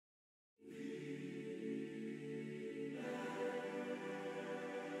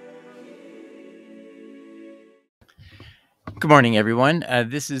Good morning, everyone.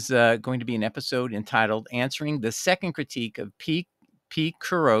 This is going to be an episode entitled Answering the Second Critique of P.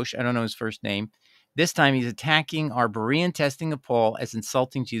 Kurosh. I don't know his first name. This time he's attacking our Berean testing of Paul as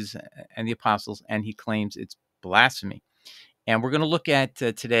insulting Jesus and the apostles, and he claims it's blasphemy. And we're going to look at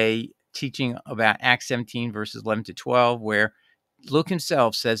today teaching about Acts 17, verses 11 to 12, where Luke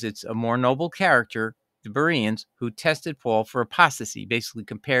himself says it's a more noble character, the Bereans, who tested Paul for apostasy, basically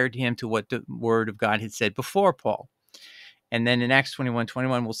compared him to what the word of God had said before Paul. And then in Acts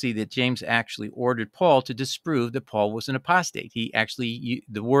 21:21, we'll see that James actually ordered Paul to disprove that Paul was an apostate. He actually,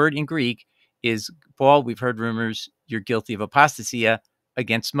 the word in Greek is, Paul, we've heard rumors you're guilty of apostasia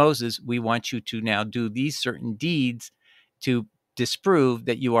against Moses. We want you to now do these certain deeds to disprove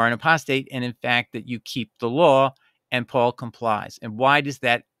that you are an apostate and, in fact, that you keep the law. And Paul complies. And why does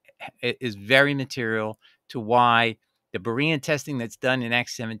that is very material to why the Berean testing that's done in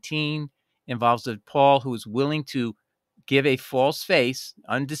Acts 17 involves a Paul who is willing to give a false face,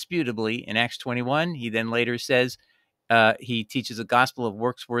 undisputably, in Acts 21. He then later says he teaches a gospel of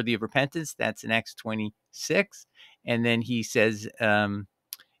works worthy of repentance. That's in Acts 26. And then he says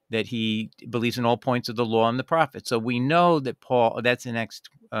that he believes in all points of the law and the prophets. So we know that Paul, that's in Acts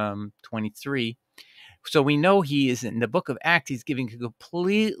 23. So we know he is in the book of Acts. He's giving a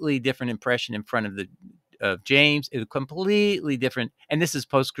completely different impression in front of James. It's completely different. And this is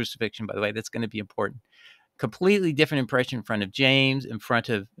post-crucifixion, by the way. That's going to be important. Completely different impression in front of James,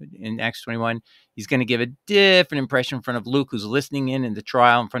 in Acts 21. He's going to give a different impression in front of Luke, who's listening in the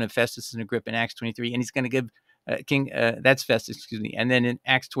trial in front of Festus and Agrippa in Acts 23. And he's going to give that's Festus, excuse me. And then in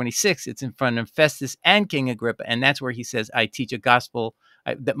Acts 26, it's in front of Festus and King Agrippa. And that's where he says, I teach a gospel,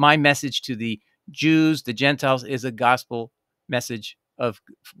 that my message to the Jews, the Gentiles, is a gospel message of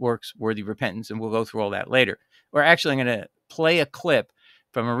works worthy of repentance. And we'll go through all that later. Or actually, I'm going to play a clip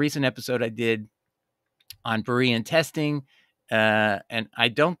from a recent episode I did on Berean testing, and I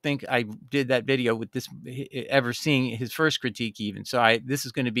don't think I did that video with this ever seeing his first critique even. So this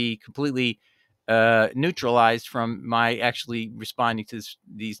is going to be completely neutralized from my actually responding to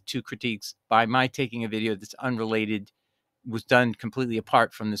these two critiques by my taking a video that's unrelated, was done completely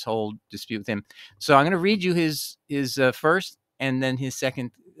apart from this whole dispute with him. So I'm going to read you his first and then his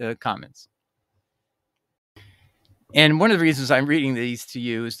second comments. And one of the reasons I'm reading these to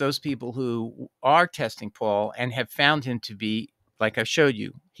you is those people who are testing Paul and have found him to be, like I showed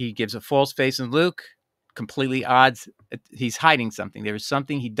you, he gives a false face in Luke, completely odds. He's hiding something. There is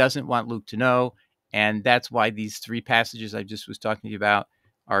something he doesn't want Luke to know. And that's why these three passages I just was talking to you about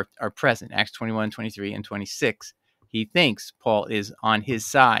are present, Acts 21, 23, and 26. He thinks Paul is on his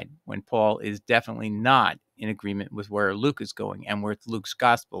side when Paul is definitely not in agreement with where Luke is going and with Luke's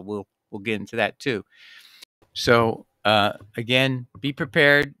gospel. We'll get into that too. So again, be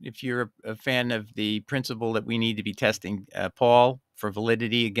prepared if you're a fan of the principle that we need to be testing Paul for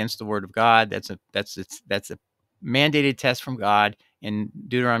validity against the Word of God. That's a mandated test from God in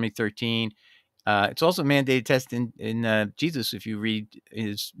Deuteronomy 13. It's also a mandated test in Jesus. If you read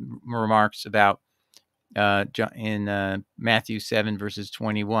his remarks about in Matthew 7 verses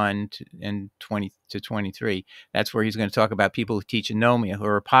 21 and 20 to 23, that's where he's going to talk about people who teach anomia, who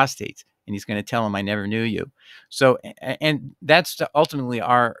are apostates. And he's going to tell them, I never knew you. So, and that's ultimately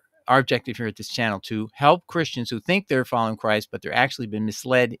our objective here at this channel, to help Christians who think they're following Christ, but they're actually been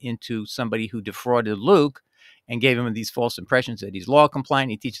misled into somebody who defrauded Luke and gave him these false impressions that he's law compliant.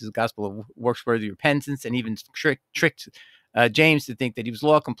 He teaches the gospel of works worthy of repentance, and even tricked James to think that he was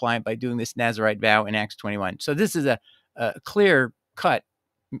law compliant by doing this Nazirite vow in Acts 21. So this is a clear cut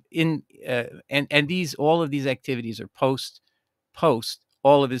in, and all of these activities are post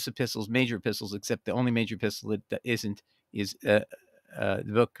all of his epistles, major epistles, except the only major epistle that isn't is the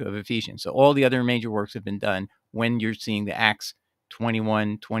book of Ephesians. So all the other major works have been done when you're seeing the Acts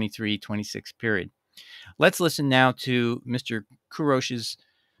 21, 23, 26 period. Let's listen now to Mr. Kurosh's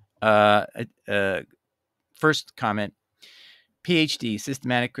first comment. Ph.D,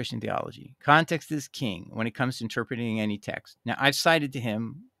 Systematic Christian Theology. Context is king when it comes to interpreting any text. Now, I've cited to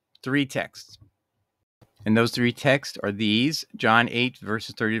him 3 texts. And those 3 texts are these: John 8,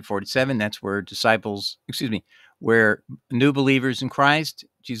 verses 30 to 47. That's where where new believers in Christ,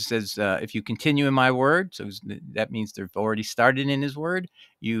 Jesus says, if you continue in my word, so that means they've already started in his word,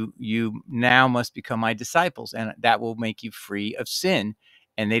 you now must become my disciples, and that will make you free of sin.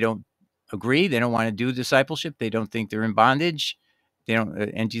 And they don't agree. They don't want to do discipleship. They don't think they're in bondage. They don't.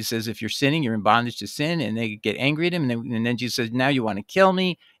 And Jesus says, if you're sinning, you're in bondage to sin. And they get angry at him. And then Jesus says, now you want to kill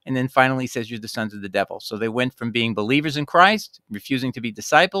me. And then finally says, you're the sons of the devil. So they went from being believers in Christ, refusing to be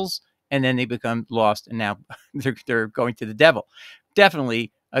disciples, and then they become lost. And now they're going to the devil.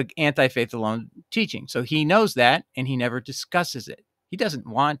 Definitely anti-faith alone teaching. So he knows that, and he never discusses it. He doesn't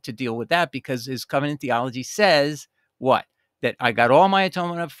want to deal with that because his covenant theology says what? That I got all my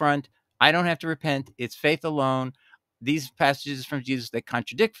atonement up front. I don't have to repent. It's faith alone. These passages from Jesus that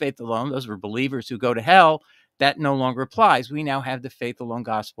contradict faith alone, those were believers who go to hell. That no longer applies. We now have the faith alone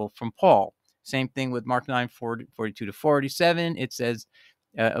gospel from Paul. Same thing with Mark 9, 42 to 47. It says,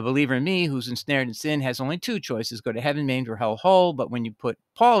 a believer in me who's ensnared in sin has only two choices: go to heaven maimed or hell whole. But when you put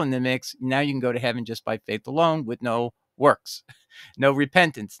Paul in the mix, now you can go to heaven just by faith alone with no works, no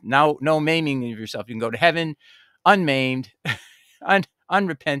repentance, no maiming of yourself. You can go to heaven unmaimed,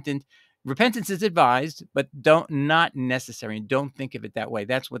 unrepentant. Repentance is advised, but not necessary. And don't think of it that way.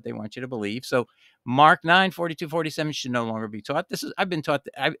 That's what they want you to believe. So Mark 9, 42, 47 should no longer be taught. I've been taught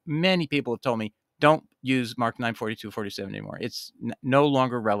that many people have told me, don't use Mark 9, 42, 47 anymore. It's no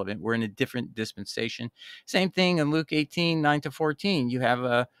longer relevant. We're in a different dispensation. Same thing in Luke 18, 9 to 14. You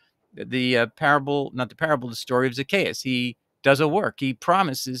have the parable, not the parable, the story of Zacchaeus. He does a work. He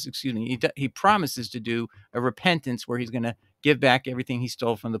promises to do a repentance where he's going to give back everything he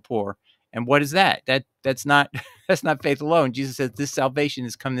stole from the poor. And what is that? That's not faith alone. Jesus says, this salvation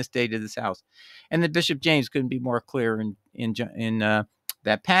has come this day to this house. And the Bishop James couldn't be more clear in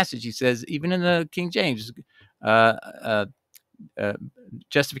that passage. He says, even in the King James,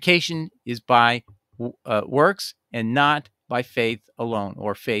 justification is by works and not by faith alone,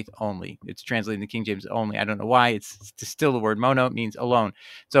 or faith only. It's translated in the King James only. I don't know why. It's still the word mono. It means alone.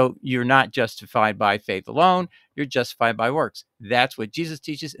 So you're not justified by faith alone. You're justified by works. That's what Jesus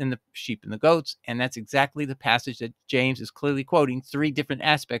teaches in the sheep and the goats. And that's exactly the passage that James is clearly quoting, three different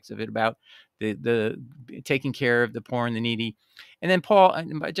aspects of it about the taking care of the poor and the needy. And then Paul,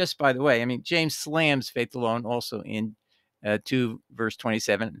 just by the way, I mean, James slams faith alone also in 2 verse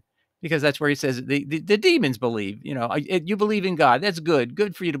 27, because that's where he says the demons believe. You believe in God. That's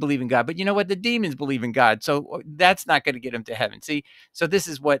good for you to believe in God. But you know what? The demons believe in God. So that's not going to get him to heaven. See, so this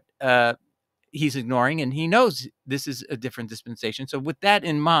is what he's ignoring, and he knows this is a different dispensation. So with that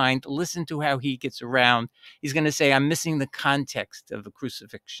in mind, listen to how he gets around. He's going to say, I'm missing the context of the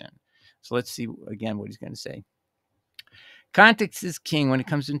crucifixion. So let's see again what he's going to say. Context is king when it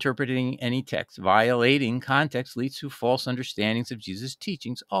comes to interpreting any text. Violating context leads to false understandings of Jesus'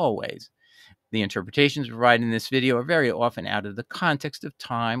 teachings always. The interpretations provided in this video are very often out of the context of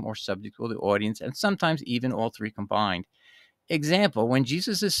time or subject or the audience, and sometimes even all three combined. Example, when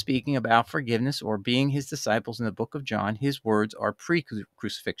Jesus is speaking about forgiveness or being his disciples in the book of John, his words are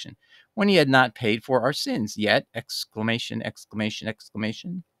pre-crucifixion, when he had not paid for our sins yet, exclamation, exclamation,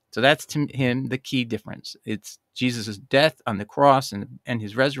 exclamation. So that's to him the key difference. It's Jesus' death on the cross and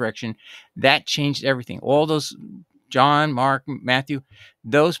his resurrection. That changed everything. All those, John, Mark, Matthew,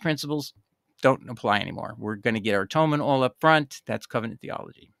 those principles don't apply anymore. We're going to get our atonement all up front. That's covenant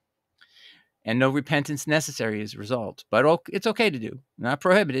theology. And no repentance necessary as a result. But it's okay to do. Not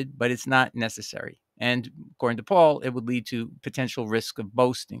prohibited, but it's not necessary. And according to Paul, it would lead to potential risk of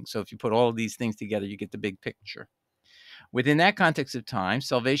boasting. So if you put all of these things together, you get the big picture. Within that context of time,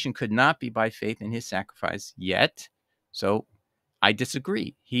 salvation could not be by faith in his sacrifice yet. So I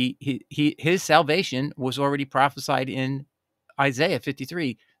disagree. His salvation was already prophesied in Isaiah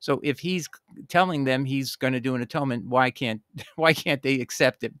 53. So if he's telling them he's going to do an atonement, why can't they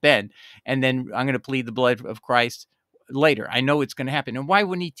accept it then? And then I'm going to plead the blood of Christ later. I know it's going to happen. And why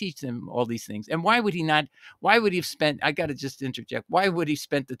wouldn't he teach them all these things? And why would he have spent, I got to just interject, why would he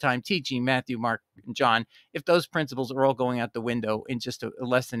spend the time teaching Matthew, Mark, and John if those principles are all going out the window in just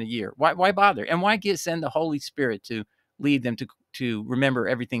less than a year? Why bother? And why send the Holy Spirit to lead them to remember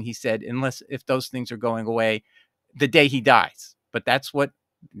everything he said, if those things are going away the day he dies? But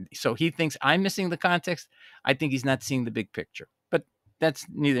so he thinks I'm missing the context. I think he's not seeing the big picture. But that's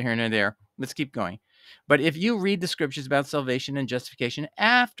neither here nor there. Let's keep going. But if you read the scriptures about salvation and justification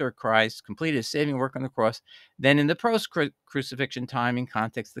after Christ completed his saving work on the cross, then in the post-crucifixion time and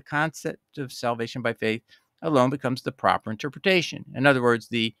context, the concept of salvation by faith alone becomes the proper interpretation. In other words,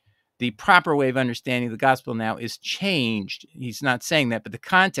 the proper way of understanding the gospel now is changed. He's not saying that, but the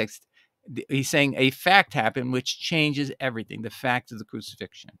context, he's saying a fact happened which changes everything, the fact of the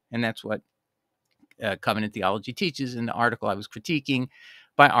crucifixion. And that's what covenant theology teaches in the article I was critiquing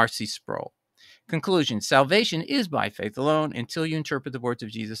by R.C. Sproul. Conclusion: salvation is by faith alone until you interpret the words of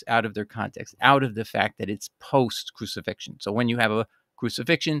Jesus out of their context, out of the fact that it's post-crucifixion. So when you have a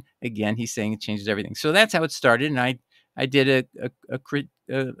crucifixion, again, he's saying it changes everything. So that's how it started, and I did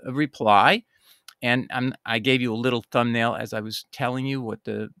a reply, and I gave you a little thumbnail as I was telling you what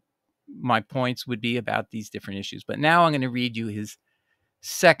my points would be about these different issues. But now I'm going to read you his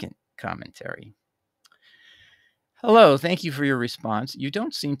second commentary. Hello, thank you for your response. You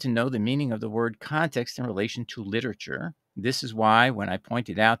don't seem to know the meaning of the word context in relation to literature. This is why, when I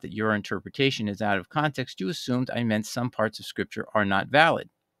pointed out that your interpretation is out of context, you assumed I meant some parts of Scripture are not valid.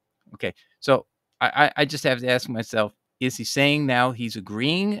 Okay, so I just have to ask myself, is he saying now he's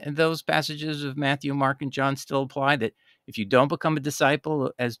agreeing those passages of Matthew, Mark, and John still apply? That if you don't become a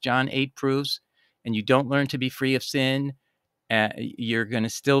disciple, as John 8 proves, and you don't learn to be free of sin, you're going to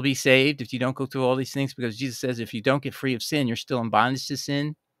still be saved if you don't go through all these things, because Jesus says if you don't get free of sin, you're still in bondage to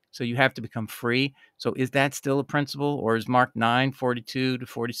sin. So you have to become free. So is that still a principle, or is Mark 9:42 to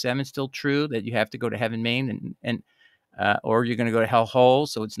 47 still true, that you have to go to heaven main and or you're going to go to hell whole?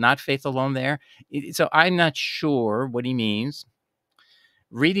 So it's not faith alone there. So I'm not sure what he means.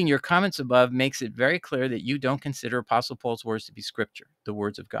 Reading your comments above makes it very clear that you don't consider Apostle Paul's words to be scripture, the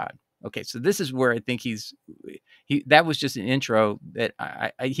words of God. Okay, so this is where I think that was just an intro that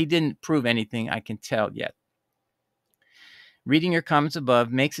he didn't prove anything I can tell yet. Reading your comments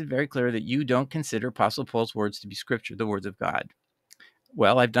above makes it very clear that you don't consider Apostle Paul's words to be scripture, the words of God.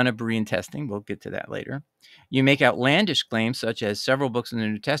 Well, I've done a Berean testing. We'll get to that later. You make outlandish claims such as several books in the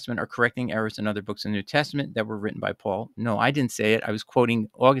New Testament are correcting errors in other books in the New Testament that were written by Paul. No, I didn't say it. I was quoting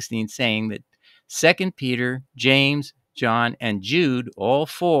Augustine saying that 2 Peter, James, John, and Jude, all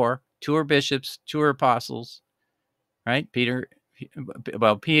four, two are bishops, two are apostles, right? Peter,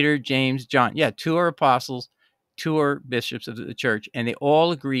 James, John. Yeah, two are apostles, two are bishops of the church, and they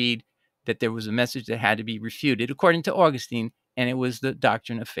all agreed that there was a message that had to be refuted, according to Augustine, and it was the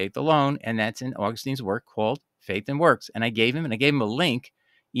doctrine of faith alone, and that's in Augustine's work called Faith and Works. And I gave him a link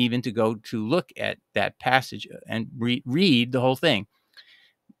even to go to look at that passage and read the whole thing.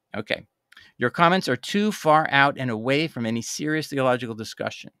 Okay. Your comments are too far out and away from any serious theological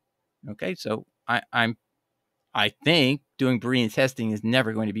discussion. Okay, so I think doing Berean testing is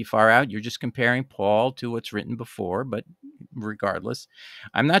never going to be far out. You're just comparing Paul to what's written before, but regardless,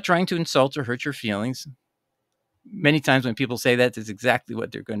 I'm not trying to insult or hurt your feelings. Many times when people say that, that's exactly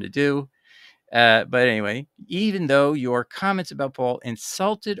what they're going to do. But anyway, even though your comments about Paul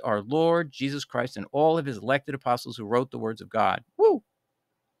insulted our Lord Jesus Christ and all of his elected apostles who wrote the words of God, woo!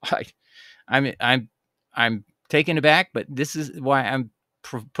 I'm taken aback, but this is why I'm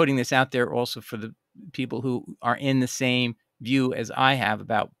putting this out there also for the people who are in the same view as I have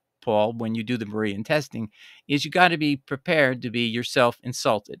about Paul. When you do the Berean testing, is you got to be prepared to be yourself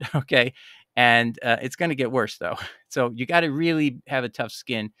insulted, okay? And it's going to get worse though. So you got to really have a tough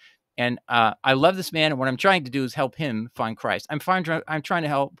skin. And I love this man, and what I'm trying to do is help him find Christ. I'm trying to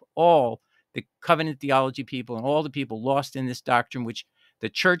help all the covenant theology people and all the people lost in this doctrine, which the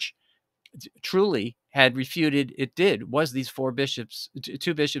church truly had refuted. Was these four bishops,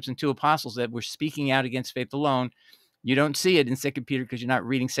 two bishops and two apostles, that were speaking out against faith alone. You don't see it in 2 Peter because you're not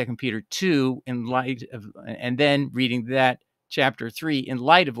reading 2 Peter 2 in light of, and then reading that chapter 3 in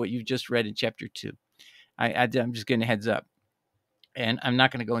light of what you just read in chapter 2. I'm just getting a heads up, and I'm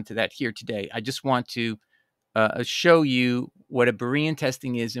not going to go into that here today. I just want to show you what a Berean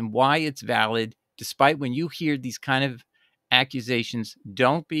testing is and why it's valid, despite when you hear these kind of accusations.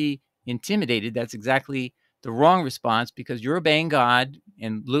 Don't be intimidated. That's exactly the wrong response, because you're obeying God,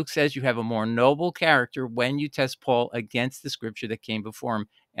 and Luke says you have a more noble character when you test Paul against the scripture that came before him,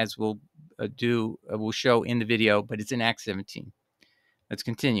 as we'll we'll show in the video, but it's in Acts 17. Let's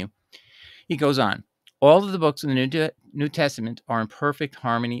continue. He goes on. All of the books in the New Testament are in perfect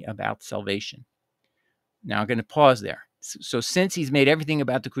harmony about salvation. Now I'm going to pause there. So since he's made everything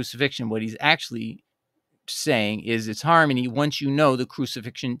about the crucifixion, what he's actually saying is it's harmony once you know the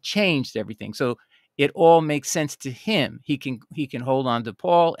crucifixion changed everything. So it all makes sense to him. He can hold on to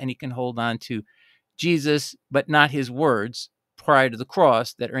Paul, and he can hold on to Jesus, but not his words prior to the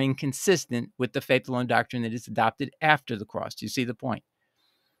cross that are inconsistent with the faith alone doctrine that is adopted after the cross. Do you see the point?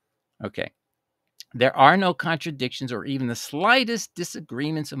 Okay. There are no contradictions or even the slightest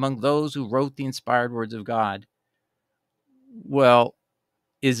disagreements among those who wrote the inspired words of God. Well,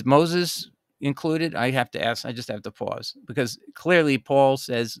 is Moses included? I have to ask. I just have to pause, because clearly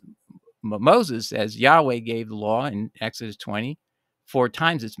Moses says Yahweh gave the law in Exodus 20. 4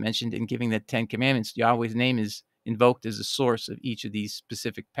 times it's mentioned in giving the 10 commandments. Yahweh's name is invoked as the source of each of these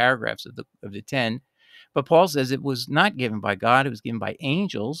specific paragraphs of the 10. But Paul says it was not given by God. It was given by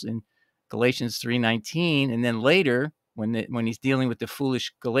angels in Galatians 3:19. And then later, when he's dealing with the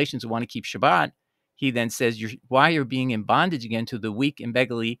foolish Galatians who want to keep Shabbat, he then says, why you're being in bondage again to the weak and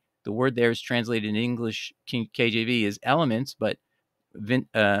beggarly. The word there is translated in English, KJV, is elements, but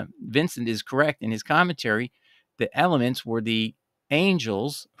Vincent is correct in his commentary. The elements were the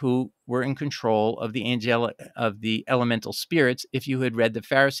angels who were in control of the elemental spirits. If you had read the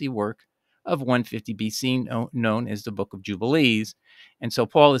Pharisee work of 150 BC, known as the Book of Jubilees. And so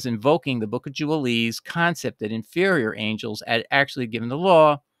Paul is invoking the Book of Jubilees concept that inferior angels had actually given the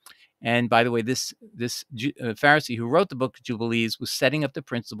law. And by the way, this Pharisee who wrote the Book of Jubilees was setting up the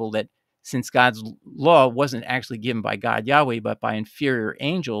principle that since God's law wasn't actually given by God Yahweh, but by inferior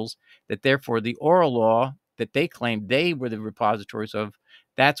angels, that therefore the oral law that they claimed they were the repositories of,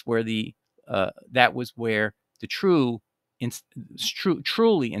 that was where the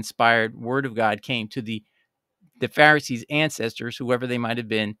truly inspired word of God came to the Pharisees' ancestors, whoever they might have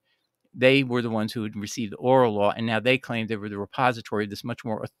been. They were the ones who had received the oral law, and now they claimed they were the repository of this much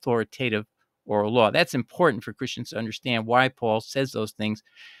more authoritative oral law. That's important for Christians to understand why Paul says those things.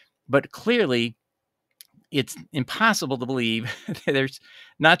 But clearly, it's impossible to believe that there's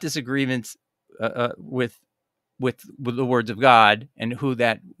not disagreements with the words of God and who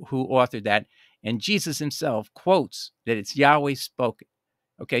authored that. And Jesus himself quotes that it's Yahweh spoken.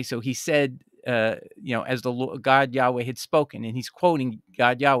 Okay, so he said, as the Lord, God Yahweh had spoken, and he's quoting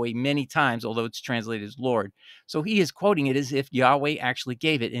God Yahweh many times, although it's translated as Lord. So he is quoting it as if Yahweh actually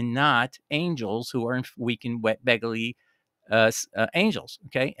gave it, and not angels who are weak and beggarly angels.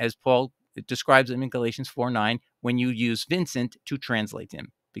 Okay, as Paul describes them in Galatians 4:9, when you use Vincent to translate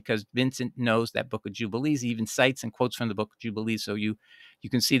him, because Vincent knows that Book of Jubilees. He even cites and quotes from the Book of Jubilees, so you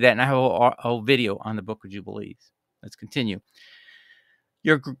can see that. And I have a whole video on the Book of Jubilees. Let's continue.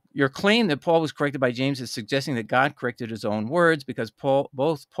 Your claim that Paul was corrected by James is suggesting that God corrected his own words because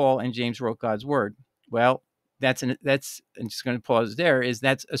both Paul and James wrote God's word. Well, that's I'm just going to pause there.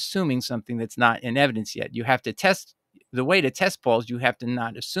 That's assuming something that's not in evidence yet. You have to test. The way to test Paul is you have to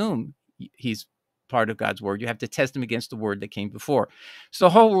not assume he's part of God's word. You have to test him against the word that came before. So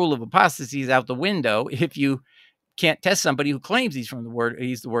the whole rule of apostasy is out the window if you can't test somebody who claims he's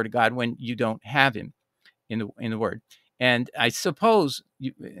the word of God when you don't have him in the word. And I suppose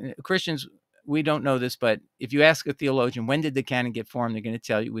Christians, we don't know this, but if you ask a theologian, when did the canon get formed, they're going to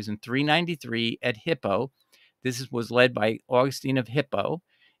tell you it was in 393 at Hippo. This was led by Augustine of Hippo.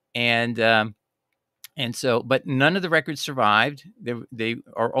 And so, but none of the records survived. They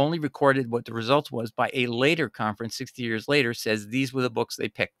are only recorded. What the results was by a later conference, 60 years later, says these were the books they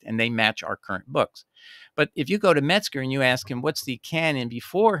picked, and they match our current books. But if you go to Metzger and you ask him, what's the canon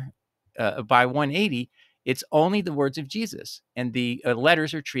before by 180, it's only the words of Jesus, and the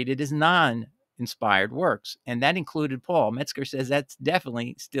letters are treated as non-inspired works, and that included Paul. Metzger says that's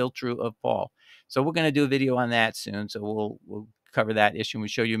definitely still true of Paul. So we're going to do a video on that soon. So we'll cover that issue, and we'll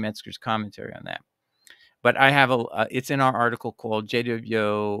show you Metzger's commentary on that. But I have it's in our article called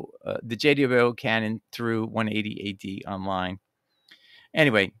JWO, the JWO canon through 180 AD online.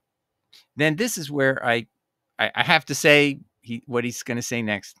 Anyway, then this is where I have to say what he's going to say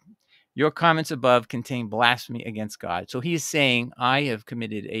next. Your comments above contain blasphemy against God. So he is saying, I have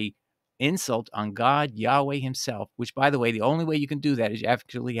committed a insult on God, Yahweh himself, which, by the way, the only way you can do that is you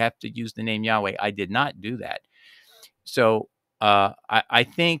actually have to use the name Yahweh. I did not do that. So I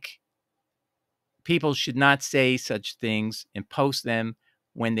think people should not say such things and post them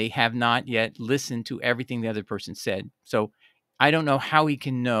when they have not yet listened to everything the other person said. So I don't know how he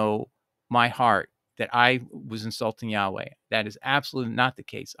can know my heart that I was insulting Yahweh. That is absolutely not the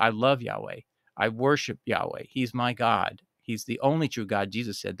case. I love Yahweh. I worship Yahweh. He's my God. He's the only true God.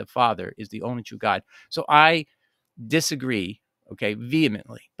 Jesus said the Father is the only true God. So I disagree,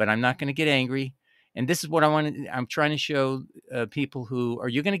 vehemently, but I'm not going to get angry. And this is what I'm trying to show people who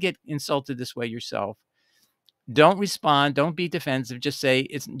you're going to get insulted this way yourself. Don't respond. Don't be defensive. Just say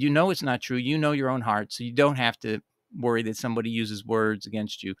it's not true. You know your own heart, so you don't have to worry that somebody uses words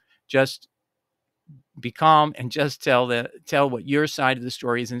against you. Just be calm and just tell what your side of the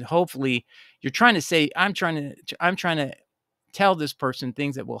story is. And hopefully you're trying to say, I'm trying to tell this person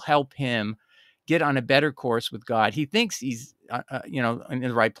things that will help him get on a better course with God. He thinks he's, in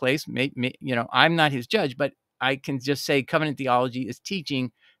the right place. I'm not his judge, but I can just say covenant theology is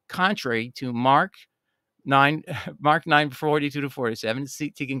teaching contrary to Mark 9:42 to 47. It's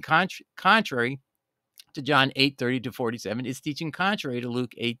teaching contrary to John 8:30 to 47. It's teaching contrary to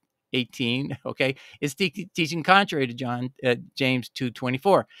Luke 8:18. Okay, it's teaching contrary to James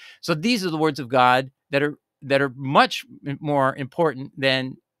 2:24. So these are the words of God that are much more important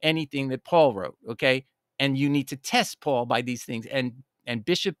than anything that Paul wrote. Okay, and you need to test Paul by these things. And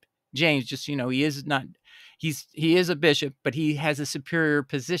Bishop James, just he is not. He is a bishop, but he has a superior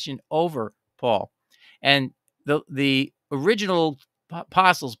position over Paul. And the original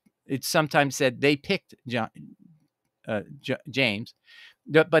apostles, it's sometimes said they picked James,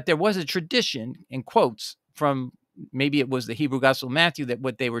 but there was a tradition in quotes from maybe it was the Hebrew Gospel of Matthew that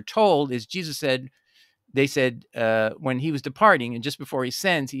what they were told is Jesus said, they said when he was departing, and just before he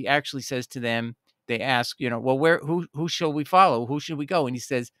sends, he actually says to them, they ask, well, who shall we follow? Who should we go? And he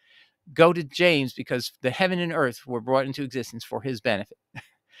says, go to James, because the heaven and earth were brought into existence for his benefit.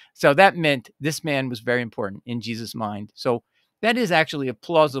 So that meant this man was very important in Jesus' mind. So that is actually a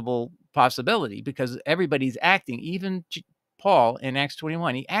plausible possibility, because everybody's acting, even Paul in Acts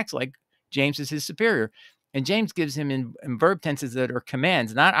 21, he acts like James is his superior. And James gives him in verb tenses that are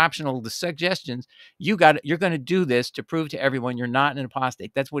commands, not optional, the suggestions. You're going to do this to prove to everyone you're not an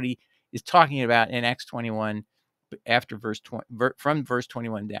apostate. That's what he is talking about in Acts 21, after verse 20, from verse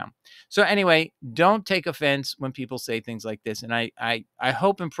 21 down. So anyway, don't take offense when people say things like this. And I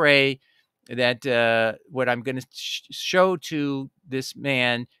hope and pray that what I'm going to show to this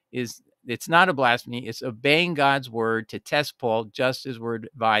man is, it's not a blasphemy. It's obeying God's word to test Paul, just as we're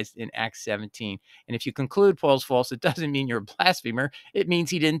advised in Acts 17. And if you conclude Paul's false, it doesn't mean you're a blasphemer. It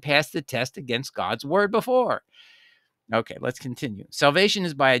means he didn't pass the test against God's word before. Okay, let's continue. Salvation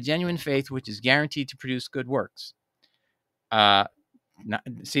is by a genuine faith, which is guaranteed to produce good works. Now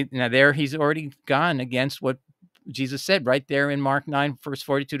there he's already gone against what Jesus said right there in Mark 9, verse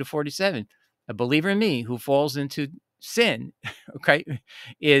 42 to 47. A believer in me who falls into sin, okay,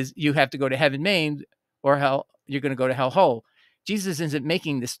 is you have to go to heaven maimed, or hell, you're going to go to hell whole. Jesus isn't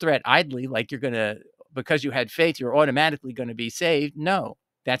making this threat idly, like you're going to, because you had faith, you're automatically going to be saved. No,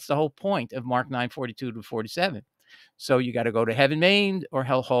 that's the whole point of Mark 9, 42 to 47. So you got to go to heaven maimed or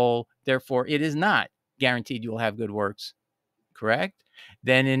hell whole. Therefore, it is not guaranteed you will have good works. Correct?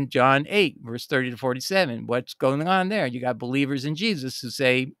 Then in John 8, verse 30 to 47, what's going on there? You got believers in Jesus who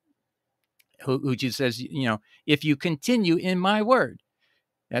say, who Jesus says, if you continue in my word.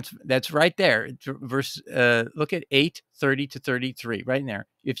 That's right there. Verse, look at 8, 30 to 33, right in there.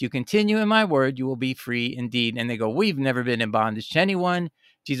 If you continue in my word, you will be free indeed. And they go, we've never been in bondage to anyone.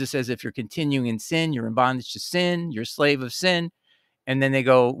 Jesus says, if you're continuing in sin, you're in bondage to sin, you're a slave of sin. And then they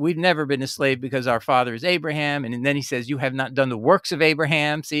go, we've never been a slave because our father is Abraham. And then he says, you have not done the works of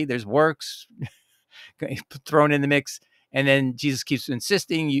Abraham. See, there's works thrown in the mix. And then Jesus keeps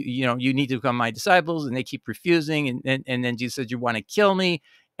insisting, you need to become my disciples. And they keep refusing. And then Jesus says, you want to kill me.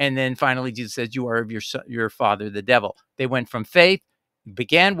 And then finally, Jesus says, you are of your father, the devil. They went from faith,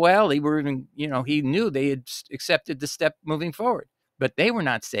 began well. They were even, he knew they had accepted the step moving forward, but they were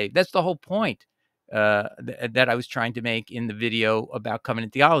not saved. That's the whole point that I was trying to make in the video about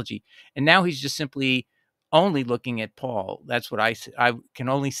covenant theology. And now he's just simply only looking at Paul. That's what I can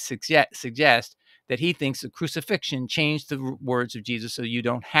only suggest that he thinks the crucifixion changed the words of Jesus, so you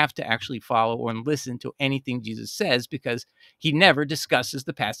don't have to actually follow or listen to anything Jesus says, because he never discusses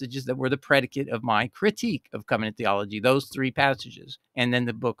the passages that were the predicate of my critique of covenant theology, those 3 passages, and then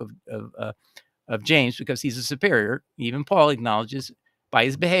the book of James, because he's a superior. Even Paul acknowledges by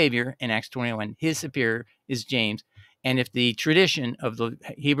his behavior in Acts 21, his superior is James. And if the tradition of the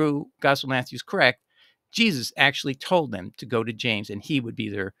Hebrew Gospel Matthew is correct, Jesus actually told them to go to James, and he would be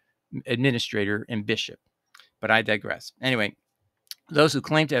their administrator and bishop. But I digress. Anyway, those who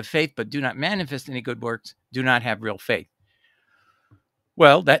claim to have faith but do not manifest any good works do not have real faith.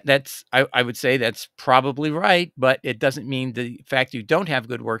 Well, I would say that's probably right, but it doesn't mean the fact you don't have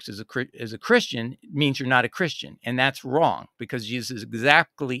good works as a Christian means you're not a Christian, and that's wrong, because Jesus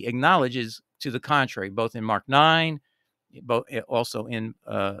exactly acknowledges to the contrary, both in Mark 9, also in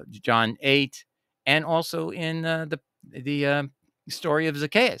John 8, and also in the story of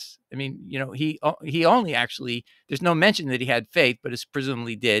Zacchaeus. I mean, he only actually, there's no mention that he had faith, but it's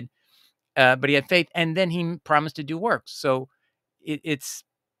presumably did. But he had faith, and then he promised to do works. So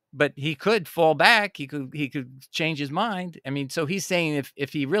but he could fall back. He could change his mind. I mean, so he's saying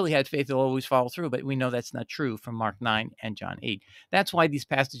if he really had faith, he'll always follow through. But we know that's not true from Mark 9 and John 8. That's why these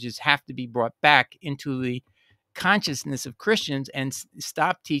passages have to be brought back into the consciousness of Christians and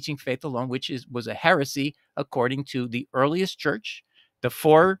stop teaching faith alone, which was a heresy according to the earliest church. The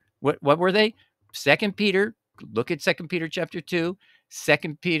 4, what were they? 2 Peter. Look at 2 Peter chapter 2.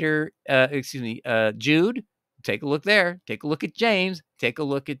 2 Peter, Jude. Take a look there. Take a look at James. Take a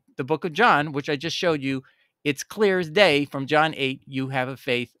look at the book of John, which I just showed you. It's clear as day from John 8, you have a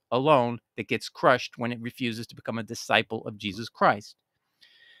faith alone that gets crushed when it refuses to become a disciple of Jesus Christ.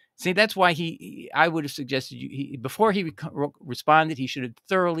 See, that's why I would have suggested before he responded, he should have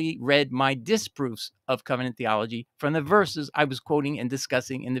thoroughly read my disproofs of covenant theology from the verses I was quoting and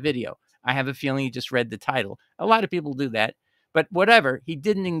discussing in the video. I have a feeling he just read the title. A lot of people do that, but whatever, he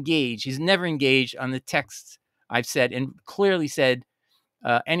didn't engage. He's never engaged on the texts I've said, and clearly said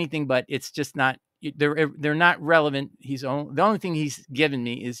anything, but it's just not, they're not relevant. The only thing he's given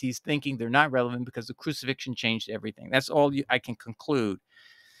me is he's thinking they're not relevant because the crucifixion changed everything. That's all I can conclude.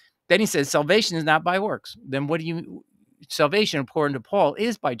 Then he says, salvation is not by works. Then salvation, according to Paul,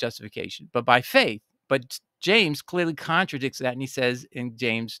 is by justification, but by faith. But James clearly contradicts that, and he says in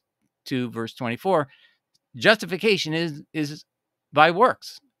James 2, verse 24, justification is by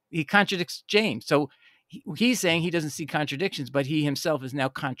works. He contradicts James. So he's saying he doesn't see contradictions, but he himself is now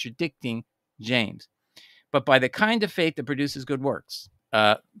contradicting James. But by the kind of faith that produces good works.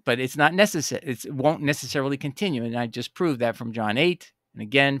 But it's not necessary. It won't necessarily continue. And I just proved that from John 8 and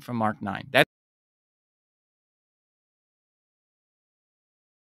again from Mark 9.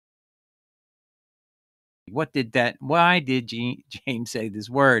 Why did James say this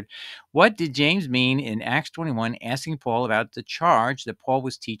word? What did James mean in Acts 21 asking Paul about the charge that Paul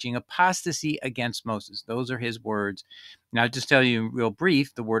was teaching apostasy against Moses? Those are his words. Now, just tell you real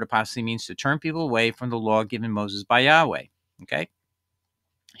brief, the word apostasy means to turn people away from the law given Moses by Yahweh. Okay?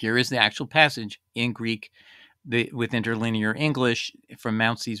 Here is the actual passage in Greek with interlinear English from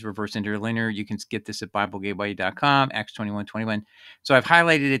Mount C's Reverse Interlinear. You can get this at BibleGateway.com, Acts 21:21. So I've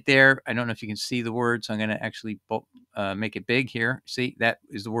highlighted it there. I don't know if you can see the word, so I'm going to actually make it big here. See, that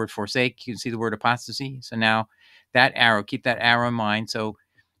is the word forsake. You can see the word apostasy. So now that arrow, keep that arrow in mind. So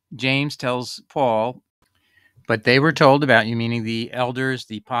James tells Paul, but they were told about you, meaning the elders,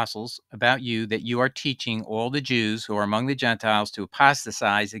 the apostles, about you, that you are teaching all the Jews who are among the Gentiles to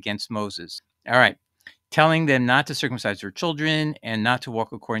apostatize against Moses. All right. Telling them not to circumcise their children and not to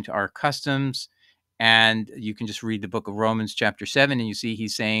walk according to our customs. And you can just read the book of Romans chapter 7, and you see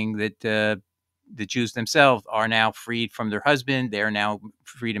he's saying that the Jews themselves are now freed from their husband. They are now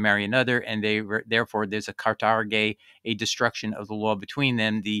free to marry another, and therefore there's a katarge, a destruction of the law between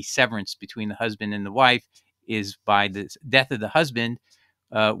them. The severance between the husband and the wife is by the death of the husband,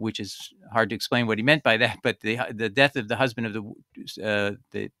 which is hard to explain what he meant by that, but the death of the husband of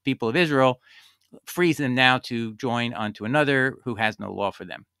the people of Israel frees them now to join onto another who has no law for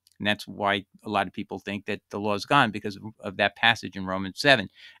them. And that's why a lot of people think that the law is gone, because of that passage in Romans 7,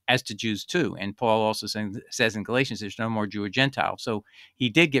 as to Jews too. And Paul also says in Galatians, there's no more Jew or Gentile. So he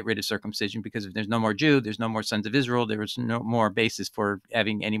did get rid of circumcision, because if there's no more Jew, there's no more sons of Israel. There was no more basis for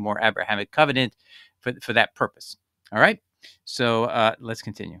having any more Abrahamic covenant for that purpose. All right. So let's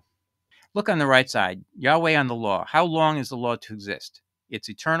continue. Look on the right side, Yahweh on the law. How long is the law to exist? It's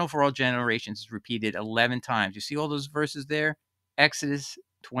eternal for all generations. It's repeated 11 times. You see all those verses there? Exodus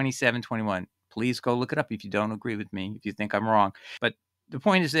 27:21. Please go look it up if you don't agree with me, if you think I'm wrong. But the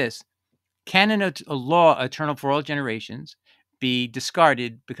point is this. Can a law eternal for all generations be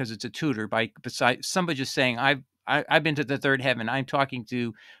discarded because it's a tutor besides somebody just saying, I've been to the third heaven. I'm talking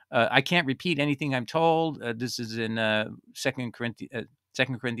to, I can't repeat anything I'm told. This is in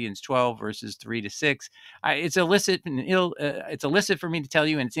 2 Corinthians 12, verses 3-6. It's illicit and it's illicit for me to tell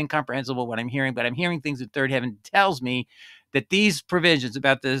you, and it's incomprehensible what I'm hearing, but I'm hearing things that third heaven tells me that these provisions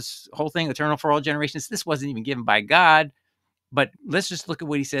about this whole thing, eternal for all generations, this wasn't even given by God. But let's just look at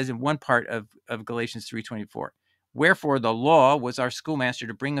what he says in one part of Galatians 3:24. Wherefore the law was our schoolmaster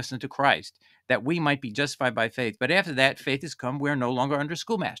to bring us into Christ, that we might be justified by faith. But after that, faith has come, we are no longer under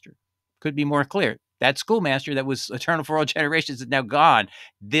schoolmaster. Could be more clear. That schoolmaster that was eternal for all generations is now gone.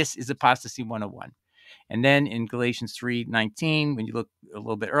 This is Apostasy 101. And then in Galatians 3:19, when you look a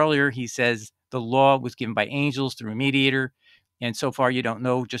little bit earlier, he says the law was given by angels through a mediator. And so far, you don't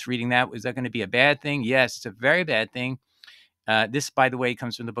know, just reading that, is that going to be a bad thing? Yes, it's a very bad thing. This, by the way,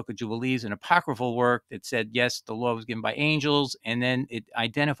 comes from the book of Jubilees, an apocryphal work that said, yes, the law was given by angels, and then it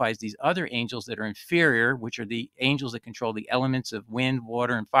identifies these other angels that are inferior, which are the angels that control the elements of wind,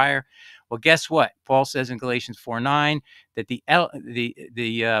 water, and fire. Well, guess what? Paul says in Galatians 4:9 that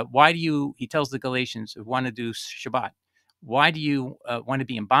why do you, he tells the Galatians who want to do Shabbat, why do you want to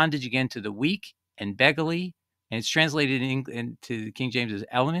be in bondage again to the weak and beggarly? And it's translated into the King James as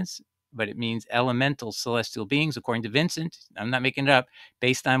elements, but it means elemental celestial beings, according to Vincent. I'm not making it up,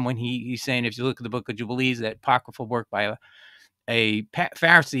 based on when he's saying, if you look at the book of Jubilees, that apocryphal work by a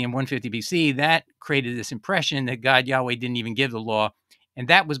Pharisee in 150 BC, that created this impression that God, Yahweh, didn't even give the law. And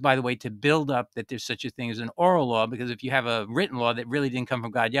that was, by the way, to build up that there's such a thing as an oral law, because if you have a written law that really didn't come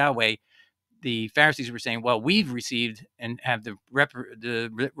from God, Yahweh, the Pharisees were saying, well, we've received and have the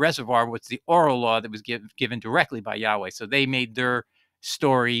reservoir, what's the oral law that was given directly by Yahweh. So they made their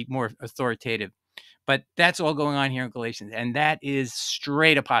story more authoritative. But that's all going on here in Galatians. And that is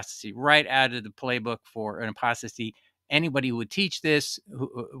straight apostasy, right out of the playbook for an apostasy. Anybody who would teach this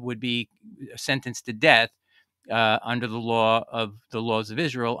would be sentenced to death under the laws of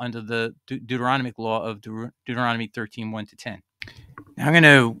Israel, under the Deuteronomic law of Deuteronomy 13:1-10. Now I'm going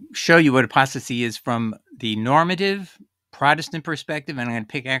to show you what apostasy is from the normative Protestant perspective, and I'm going to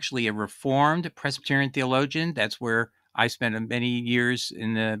pick actually a Reformed Presbyterian theologian. That's where I spent many years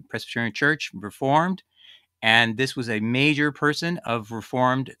in the Presbyterian Church, Reformed, and this was a major person of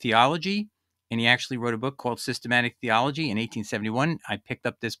Reformed theology. And he actually wrote a book called Systematic Theology in 1871. I picked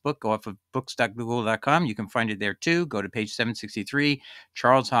up this book off of books.google.com. You can find it there too. Go to page 763,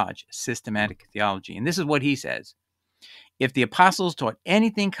 Charles Hodge, Systematic Theology. And this is what he says. If the apostles taught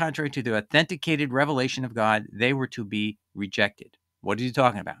anything contrary to the authenticated revelation of God, they were to be rejected. What is he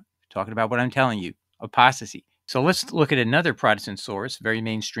talking about? Talking about what I'm telling you, apostasy. So let's look at another Protestant source, very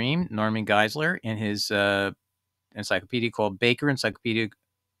mainstream, Norman Geisler, in his encyclopedia called Baker, Encyclopedia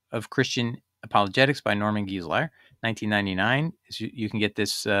of Christian Apologetics by Norman Geisler, 1999. You can get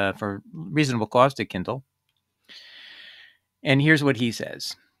this for reasonable cost at Kindle. And here's what he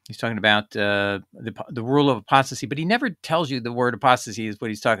says. He's talking about the rule of apostasy, but he never tells you the word apostasy is what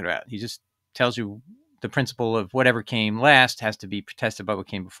he's talking about. He just tells you the principle of whatever came last has to be tested by what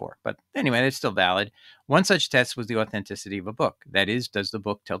came before. But anyway, that's still valid. One such test was the authenticity of a book. That is, does the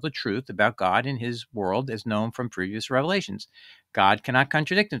book tell the truth about God and his world as known from previous revelations? God cannot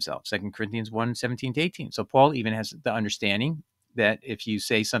contradict himself, 2 Corinthians 1:17-18. So Paul even has the understanding that if you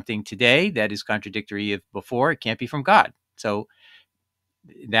say something today that is contradictory of before, it can't be from God. So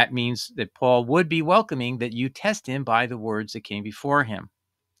that means that Paul would be welcoming that you test him by the words that came before him.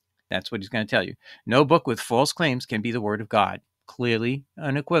 That's what he's going to tell you. No book with false claims can be the word of God, clearly,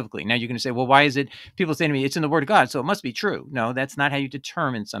 unequivocally. Now you're going to say, well, why is it? People say to me, it's in the word of God, so it must be true. No, that's not how you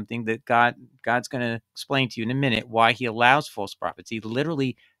determine something that God's going to explain to you in a minute why he allows false prophets. He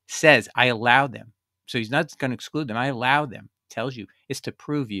literally says, I allow them. So he's not going to exclude them. I allow them. Tells you it's to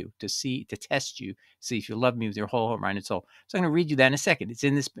prove you, to see, to test you, see if you love me with your whole heart, mind, and soul. So I'm going to read you that in a second. It's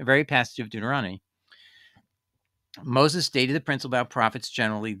in this very passage of Deuteronomy. Moses stated the principle about prophets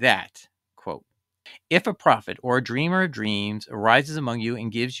generally that, quote, if a prophet or a dreamer of dreams arises among you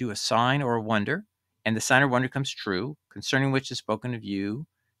and gives you a sign or a wonder, and the sign or wonder comes true, concerning which is spoken of you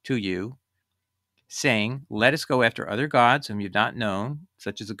to you, saying, let us go after other gods whom you've not known,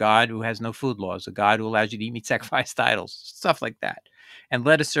 such as a God who has no food laws, a God who allows you to eat meat sacrificed to idols, stuff like that, and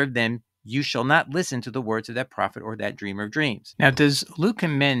let us serve them, you shall not listen to the words of that prophet or that dreamer of dreams. Now, does Luke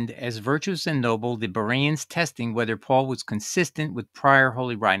commend as virtuous and noble the Bereans testing whether Paul was consistent with prior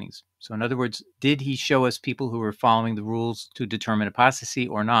holy writings? So in other words, did he show us people who were following the rules to determine apostasy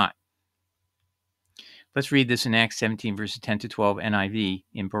or not? Let's read this in Acts 17, verses 10-12 NIV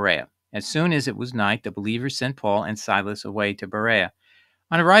in Berea. As soon as it was night, the believers sent Paul and Silas away to Berea.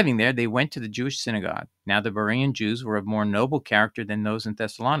 On arriving there, they went to the Jewish synagogue. Now the Berean Jews were of more noble character than those in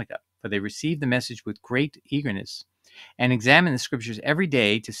Thessalonica, for they received the message with great eagerness and examined the scriptures every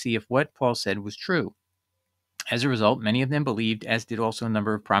day to see if what Paul said was true. As a result, many of them believed, as did also a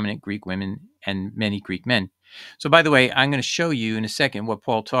number of prominent Greek women and many Greek men. So, by the way, I'm going to show you in a second what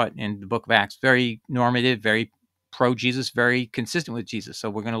Paul taught in the book of Acts. Very normative, very pro-Jesus, very consistent with Jesus. So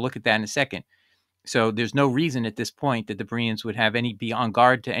we're going to look at that in a second. So there's no reason at this point that the Bereans would have be on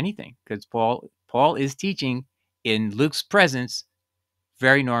guard to anything, because Paul is teaching in Luke's presence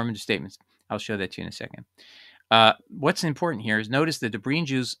very normative statements. I'll show that to you in a second. What's important here is notice that the Berean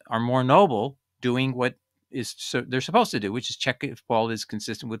Jews are more noble, doing what they're supposed to do, which is check if Paul is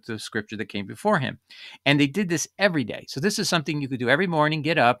consistent with the scripture that came before him. And they did this every day. So this is something you could do every morning,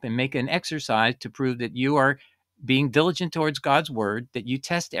 get up and make an exercise to prove that you are being diligent towards God's word, that you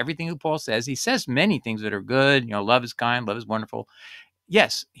test everything that Paul says. He says many things that are good. Love is kind, love is wonderful.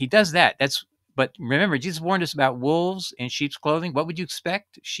 Yes, he does that. But remember, Jesus warned us about wolves in sheep's clothing. What would you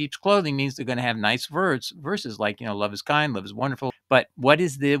expect? Sheep's clothing means they're going to have nice verses like, love is kind, love is wonderful. But what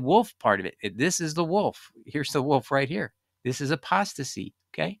is the wolf part of it? This is the wolf. Here's the wolf right here. This is apostasy.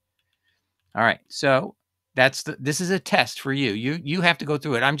 Okay. All right. So this is a test for you. You have to go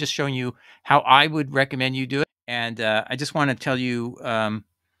through it. I'm just showing you how I would recommend you do it. And I just want to tell you,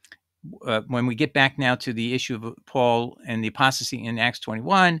 when we get back now to the issue of Paul and the apostasy in Acts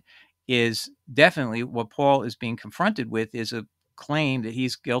 21, is definitely what Paul is being confronted with is a claim that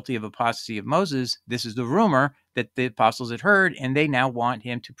he's guilty of apostasy of Moses. This is the rumor that the apostles had heard, and they now want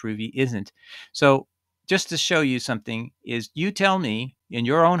him to prove he isn't. So just to show you something is, you tell me in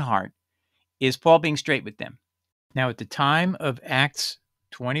your own heart, is Paul being straight with them? Now, at the time of Acts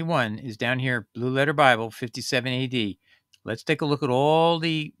 21 is down here, Blue Letter Bible, 57 AD. Let's take a look at all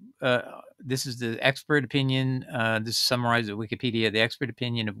the, this is the expert opinion. This is summarized at Wikipedia, the expert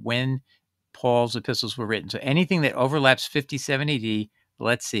opinion of when Paul's epistles were written. So anything that overlaps 57 AD,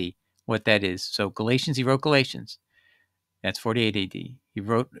 let's see what that is. So Galatians, he wrote Galatians. That's 48 AD. He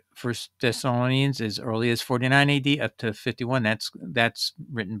wrote First Thessalonians as early as 49 AD up to 51. That's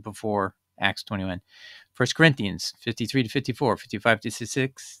written before Acts 21. First Corinthians, 53 to 54, 55 to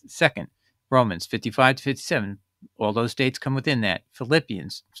 56, second. Romans, 55 to 57, All those dates come within that.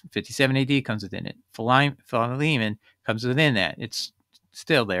 Philippians, 57 AD comes within it. Philemon comes within that. It's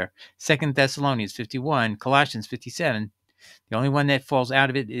still there. 2 Thessalonians 51, Colossians 57. The only one that falls out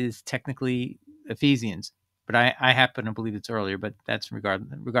of it is technically Ephesians, but I happen to believe it's earlier, but that's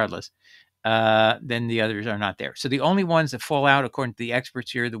regardless. Then the others are not there. So the only ones that fall out, according to the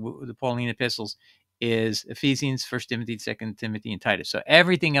experts here, the Pauline epistles, is Ephesians, 1 Timothy, 2 Timothy, and Titus. So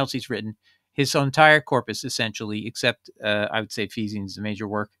everything else he's written, his entire corpus, essentially, except I would say Ephesians, the major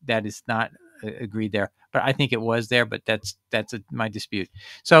work, that is not agreed there. But I think it was there, but that's my dispute.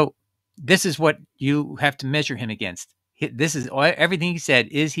 So this is what you have to measure him against. This is everything he said.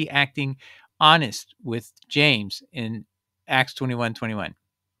 Is he acting honest with James in Acts 21:21?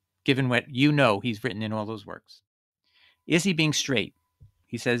 Given what you know he's written in all those works, is he being straight?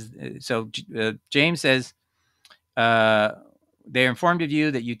 He says, James says, they are informed of you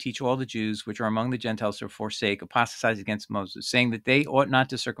that you teach all the Jews which are among the Gentiles to forsake, apostatize against Moses, saying that they ought not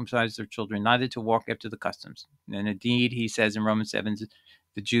to circumcise their children, neither to walk after the customs. And indeed, he says in Romans 7,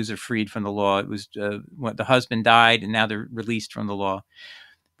 the Jews are freed from the law. It was when the husband died, and now they're released from the law.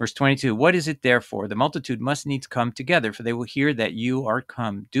 Verse 22, what is it therefore? The multitude must needs come together, for they will hear that you are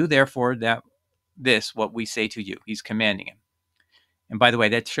come. Do therefore what we say to you. He's commanding him. And by the way,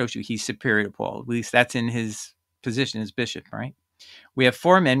 that shows you he's superior to Paul. At least that's in his position as bishop, right? We have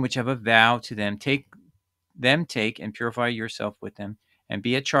 4 men which have a vow to them. Take and purify yourself with them, and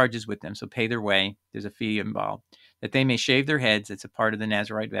be at charges with them. So pay their way. There's a fee involved. That they may shave their heads. It's a part of the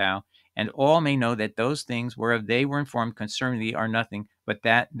Nazirite vow. And all may know that those things whereof they were informed concerning thee are nothing, but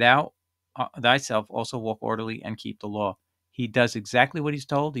that thou thyself also walk orderly and keep the law. He does exactly what he's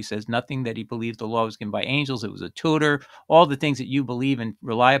told. He says nothing that he believed the law was given by angels. It was a tutor. All the things that you believe and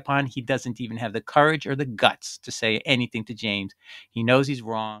rely upon, he doesn't even have the courage or the guts to say anything to James. He knows he's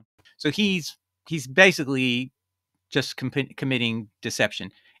wrong. So he's basically just committing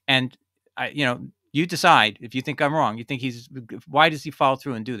deception. And you decide if you think I'm wrong. You think why does he follow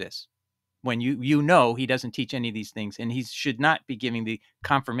through and do this when you know he doesn't teach any of these things, and he should not be giving the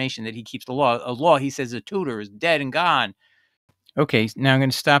confirmation that he keeps the law. A law, he says, a tutor is dead and gone. Okay, now I'm going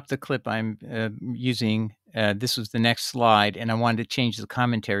to stop the clip I'm using. This was the next slide, and I wanted to change the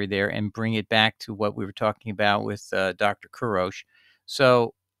commentary there and bring it back to what we were talking about with Dr. Kurosh.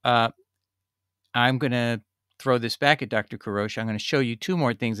 So I'm going to throw this back at Dr. Kurosh. I'm going to show you 2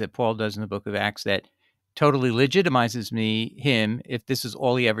 more things that Paul does in the book of Acts that totally legitimizes him if this is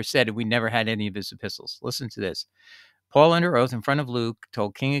all he ever said and we never had any of his epistles. Listen to this. Paul, under oath in front of Luke,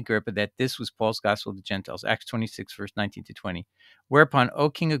 told King Agrippa that this was Paul's gospel to the Gentiles, Acts 26, verse 19 to 20. Whereupon, O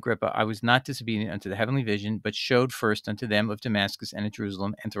King Agrippa, I was not disobedient unto the heavenly vision, but showed first unto them of Damascus and at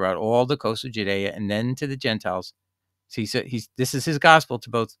Jerusalem and throughout all the coast of Judea, and then to the Gentiles. See, so this is his gospel to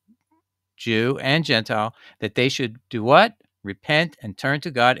both Jew and Gentile, that they should do what? Repent and turn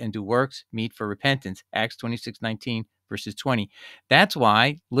to God and do works meet for repentance. Acts 26:19, verses 20. That's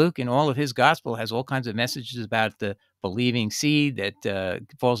why Luke, in all of his gospel, has all kinds of messages about the believing seed that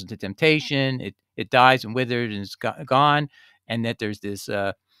falls into temptation. It dies and withered and is gone. And that there's this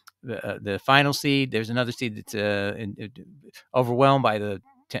the final seed. There's another seed that's overwhelmed by the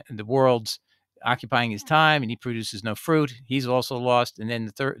world's occupying his time, and he produces no fruit. He's also lost. And then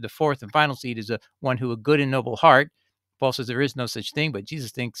the fourth and final seed is one who a good and noble heart. Paul says there is no such thing, but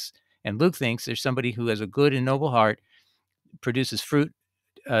Jesus thinks, and Luke thinks, there's somebody who has a good and noble heart, produces fruit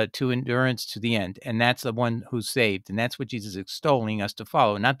to endurance to the end. And that's the one who's saved. And that's what Jesus is extolling us to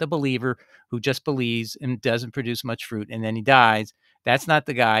follow, not the believer who just believes and doesn't produce much fruit and then he dies. That's not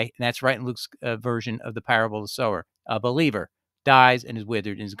the guy. And that's right in Luke's version of the parable of the sower. A believer dies and is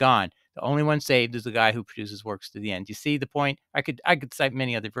withered and is gone. The only one saved is the guy who produces works to the end. You see the point? I could cite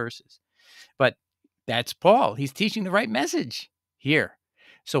many other verses, but that's Paul. He's teaching the right message here.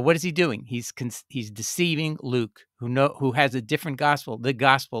 So what is he doing? He's deceiving Luke, who has a different gospel, the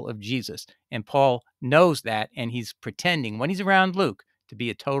gospel of Jesus. And Paul knows that, and he's pretending when he's around Luke to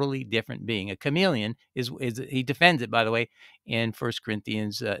be a totally different being. A chameleon is he defends it, by the way, in 1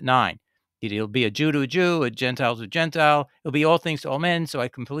 Corinthians 9. It'll be a Jew to a Jew, a Gentile to a Gentile. It'll be all things to all men, so I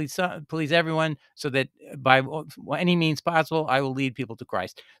can please everyone, so that by any means possible, I will lead people to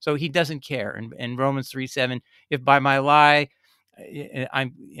Christ. So he doesn't care. In Romans 3:7, if by my lie,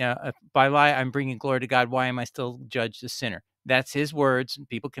 I'm bringing glory to God, why am I still judged a sinner? That's his words.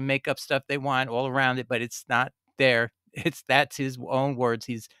 People can make up stuff they want all around it, but it's not there. That's his own words.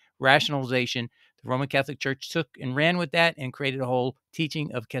 His rationalization. The Roman Catholic Church took and ran with that and created a whole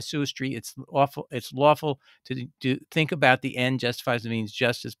teaching of casuistry. It's lawful to think about the end justifies the means,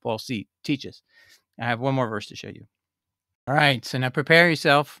 just as Paul teaches. I have one more verse to show you. All right, so now prepare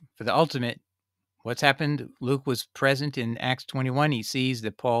yourself for the ultimate What's happened? Luke was present in Acts 21. He sees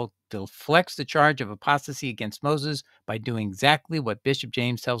that Paul deflects the charge of apostasy against Moses by doing exactly what Bishop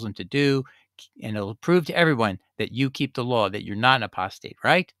James tells him to do. And it'll prove to everyone that you keep the law, that you're not an apostate,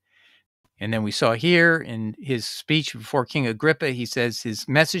 right? And then we saw here in his speech before King Agrippa, he says his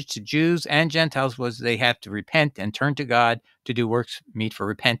message to Jews and Gentiles was they have to repent and turn to God to do works meet for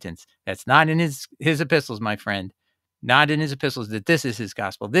repentance. That's not in his epistles, my friend. Not in his epistles that this is his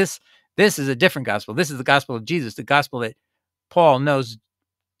gospel. This is a different gospel. This is the gospel of Jesus, the gospel that Paul knows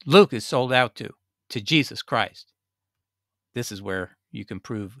Luke is sold out to Jesus Christ. This is where you can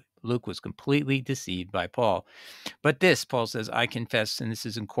prove Luke was completely deceived by Paul. But this, Paul says, I confess, and this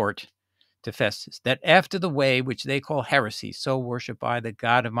is in court to Festus, that after the way which they call heresy, so worship I the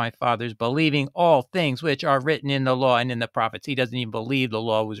God of my fathers, believing all things which are written in the law and in the prophets. He doesn't even believe the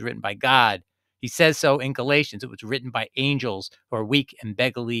law was written by God. He says so in Galatians. It was written by angels who are weak and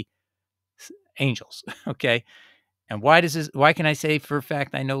beggarly angels. Okay. And why can I say for a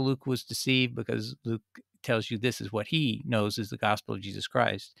fact I know Luke was deceived? Because Luke tells you this is what he knows is the gospel of Jesus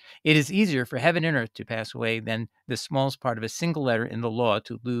Christ. It is easier for heaven and earth to pass away than the smallest part of a single letter in the law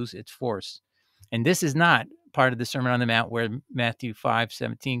to lose its force. And this is not part of the Sermon on the Mount where Matthew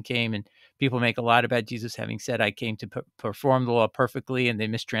 5:17 came, and people make a lot about Jesus having said, I came to perform the law perfectly, and they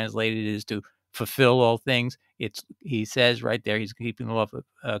mistranslated it as to fulfill all things. He says right there, he's keeping the law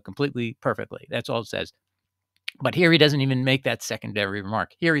completely perfectly. That's all it says. But here he doesn't even make that secondary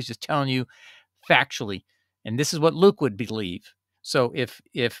remark. Here he's just telling you factually, and this is what Luke would believe. So if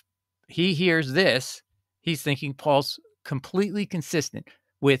he hears this, he's thinking Paul's completely consistent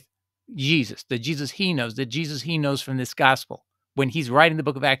with Jesus, the Jesus he knows from this gospel. When he's writing the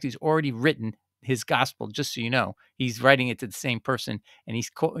book of Acts, he's already written his gospel, just so you know. He's writing it to the same person, and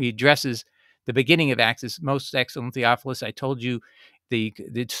he addresses the beginning of Acts as most excellent Theophilus. I told you the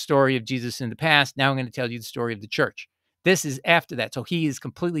story of Jesus in the past. Now I'm going to tell you the story of the church. This is after that. So he is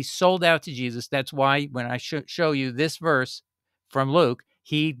completely sold out to Jesus. That's why when I show you this verse from Luke,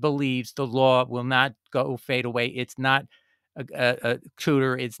 he believes the law will not fade away. It's not a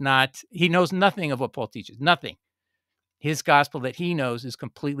tutor. He knows nothing of what Paul teaches, nothing. His gospel that he knows is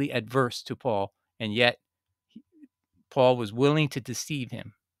completely adverse to Paul. And yet Paul was willing to deceive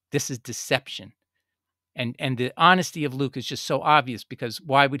him. This is deception. And the honesty of Luke is just so obvious, because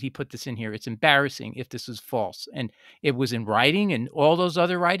why would he put this in here? It's embarrassing if this is false. And it was in writing, and all those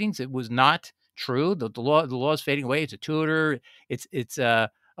other writings, it was not true. The law is fading away. It's a tutor. It's a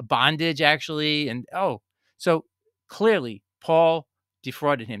bondage, actually. And so clearly Paul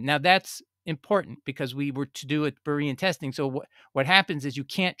defrauded him. Now that's important, because we were to do a Berean testing. So what happens is you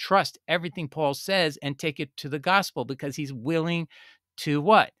can't trust everything Paul says and take it to the gospel, because he's willing to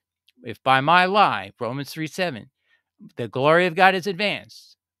what? If by my lie, Romans 3:7, the glory of God is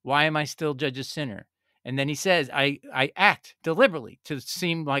advanced, why am I still judged a sinner? And then he says, I act deliberately to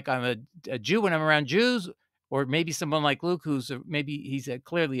seem like I'm a Jew when I'm around Jews, or maybe someone like Luke, maybe he's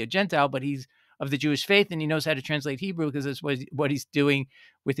clearly a Gentile, but he's of the Jewish faith, and he knows how to translate Hebrew because that's what he's doing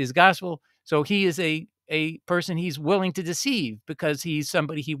with his gospel. So he is a person he's willing to deceive, because he's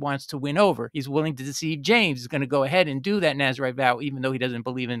somebody he wants to win over. He's willing to deceive James. He's going to go ahead and do that Nazirite vow, even though he doesn't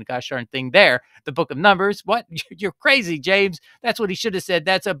believe in the gosh darn thing there. The book of Numbers. What? You're crazy, James. That's what he should have said.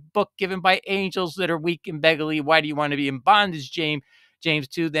 That's a book given by angels that are weak and beggarly. Why do you want to be in bondage, James,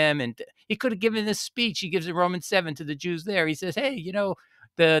 to them? And he could have given this speech. He gives in Romans 7 to the Jews there. He says, hey,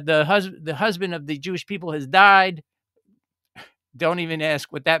 the husband of the Jewish people has died. Don't even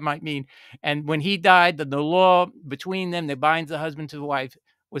ask what that might mean. And when he died, the law between them that binds the husband to the wife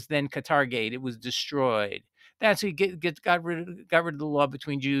was then katargate. It was destroyed. That's who got rid of the law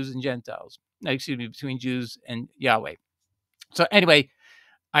between Jews and Gentiles. Between Jews and Yahweh. So anyway,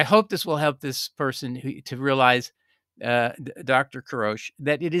 I hope this will help this person to realize, Dr. Kurosh,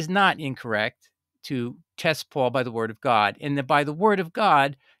 that it is not incorrect to test Paul by the word of God, and that by the word of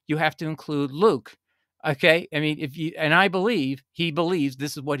God, you have to include Luke. Okay. I mean, I believe he believes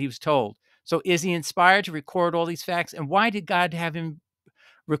this is what he was told. So is he inspired to record all these facts? And why did God have him?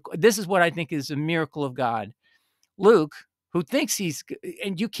 This is what I think is a miracle of God. Luke, who thinks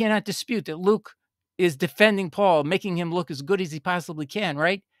and you cannot dispute that Luke is defending Paul, making him look as good as he possibly can,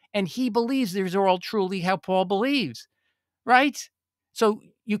 right? And he believes these are all truly how Paul believes, right? So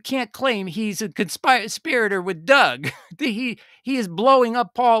you can't claim he's a conspirator with Doug. He is blowing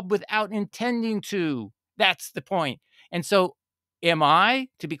up Paul without intending to. That's the point. And so am I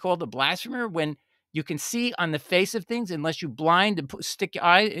to be called a blasphemer when you can see on the face of things, unless you blind and stick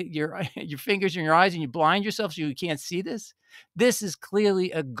your fingers in your eyes and you blind yourself so you can't see this? This is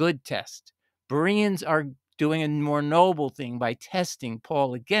clearly a good test. Bereans are doing a more noble thing by testing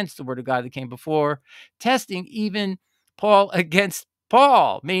Paul against the word of God that came before, testing even Paul against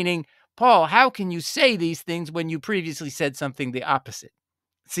Paul, meaning, Paul, how can you say these things when you previously said something the opposite?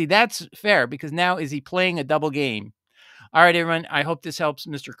 See, that's fair, because now is he playing a double game? All right, everyone. I hope this helps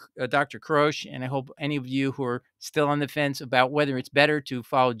Dr. Kurosh, and I hope any of you who are still on the fence about whether it's better to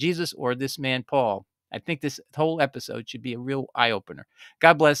follow Jesus or this man, Paul. I think this whole episode should be a real eye-opener.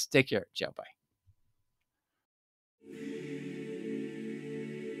 God bless. Take care. Ciao. Bye.